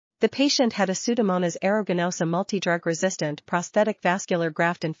The patient had a Pseudomonas aeruginosa multidrug-resistant prosthetic vascular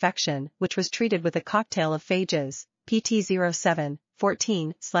graft infection which was treated with a cocktail of phages, PT07,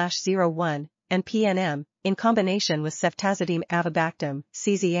 14/01, and PNM, in combination with ceftazidime avibactam,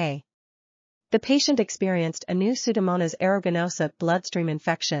 CZA. The patient experienced a new Pseudomonas aeruginosa bloodstream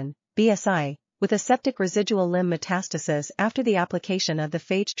infection, BSI, with a septic residual limb metastasis after the application of the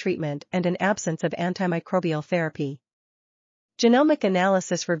phage treatment and an absence of antimicrobial therapy. Genomic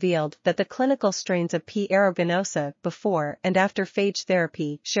analysis revealed that the clinical strains of P. aeruginosa before and after phage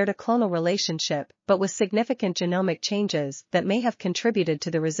therapy shared a clonal relationship but with significant genomic changes that may have contributed to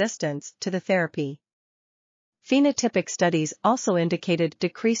the resistance to the therapy. Phenotypic studies also indicated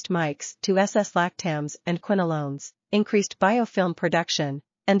decreased MICs to SS-lactams and quinolones, increased biofilm production,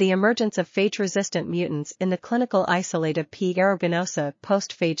 and the emergence of phage-resistant mutants in the clinical isolate of P. aeruginosa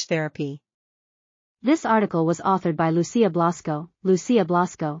post-phage therapy. This article was authored by Lucia, Blasco,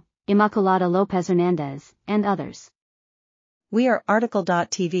 Inmaculada López-Hernández, and others. We are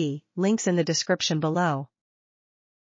RTCLTV, links in the description below.